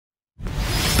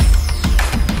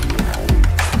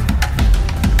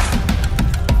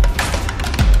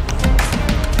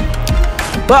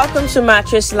Welcome to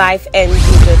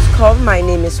Matrixliveng.com. My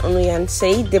name is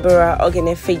Onuyanse Deborah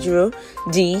Ogenefejiro.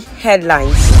 The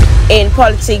headlines. In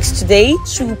politics today,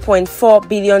 $2.4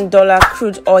 billion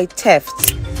crude oil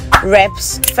theft.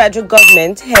 Reps, federal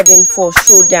government heading for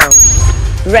showdown.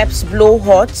 Reps blow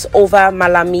hot over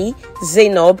Malami,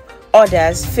 Zainab,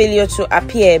 others failure to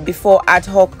appear before ad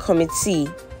hoc committee.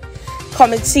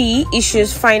 Committee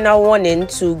issues final warning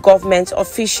to government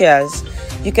officials.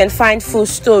 You can find full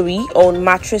story on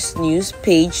Matrix News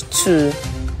page 2.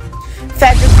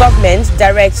 Federal government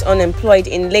directs unemployed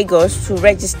in Lagos to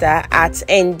register at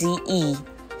NDE.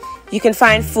 You can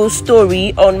find full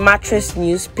story on Matrix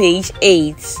News page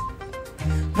 8.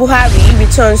 Buhari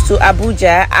returns to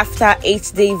Abuja after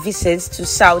 8-day visit to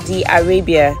Saudi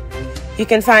Arabia. You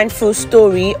can find full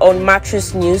story on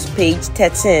Matrix News page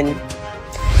 13.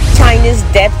 Chinese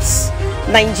debts.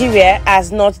 Nigeria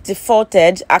has not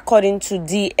defaulted according to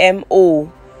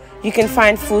DMO. You can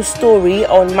find full story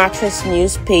on Matrix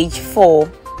News page 4.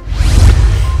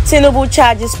 Tinubu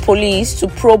charges police to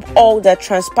probe all that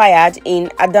transpired in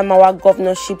Adamawa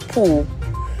governorship pool.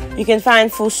 You can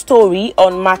find full story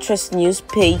on Matrix News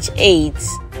page 8.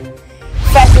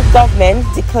 Federal government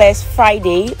declares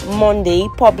Friday, Monday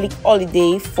public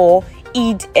holiday for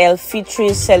Eid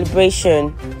el-Fitr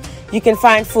celebration. You can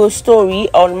find full story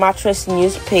on Matrix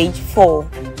News page 4.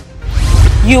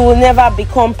 You will never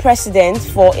become president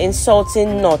for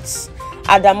insulting nuts.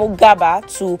 Adamu Gaba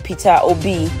to Peter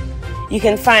Obi. You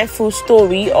can find full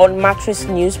story on Matrix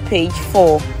News page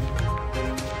 4.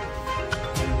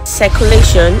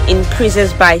 Circulation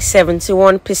increases by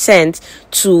 71%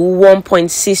 to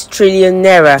 1.6 trillion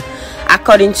naira.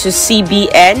 According to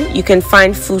CBN, you can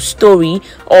find full story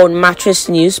on Matrix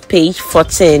News page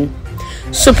 14.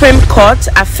 Supreme Court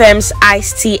affirms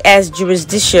ICT's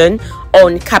jurisdiction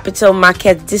on capital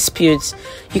market disputes.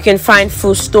 You can find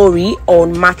full story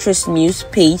on Matrix News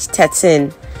page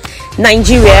 13.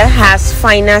 Nigeria has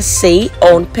final say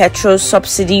on petrol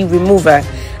subsidy removal,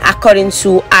 according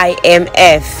to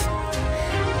IMF.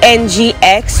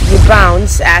 NGX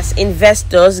rebounds as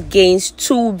investors gains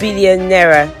 2 billion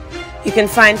naira. You can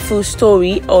find full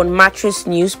story on Matrix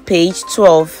News page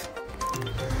 12.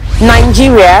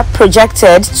 Nigeria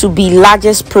projected to be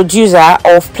largest producer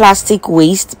of plastic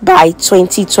waste by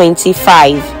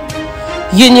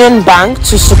 2025. Union Bank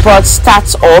to support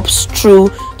startups through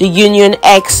the Union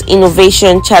X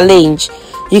Innovation Challenge.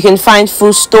 You can find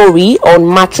full story on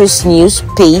Matrix News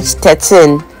page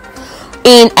 13.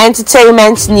 In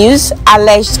entertainment news,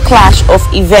 alleged clash of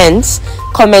events,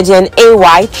 comedian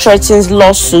AY threatens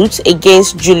lawsuit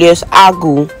against Julius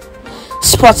Agu.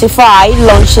 Spotify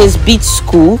launches Beat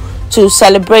School to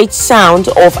celebrate sound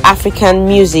of African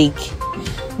music.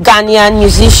 Ghanaian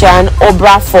musician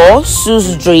Obrafour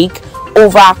sues Drake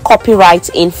over copyright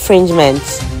infringement.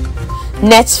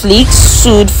 Netflix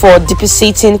sued for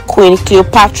depositing Queen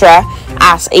Cleopatra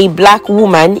as a black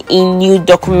woman in new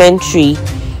documentary.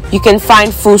 You can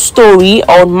find full story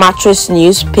on Matrix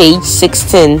News page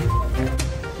 16.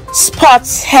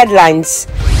 Sports headlines.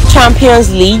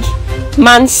 Champions League.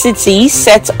 Man City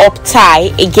set up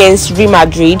tie against Real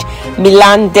Madrid.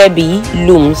 Milan derby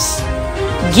looms.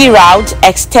 Giroud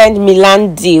extend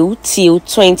Milan deal till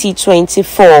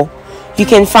 2024. You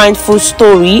can find full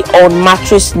story on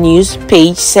Matrix News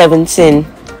page 17.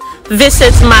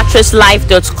 Visit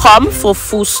Matrixlive.com for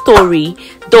full story.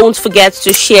 Don't forget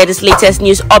to share this latest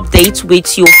news update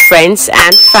with your friends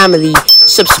and family.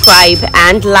 Subscribe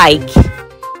and like.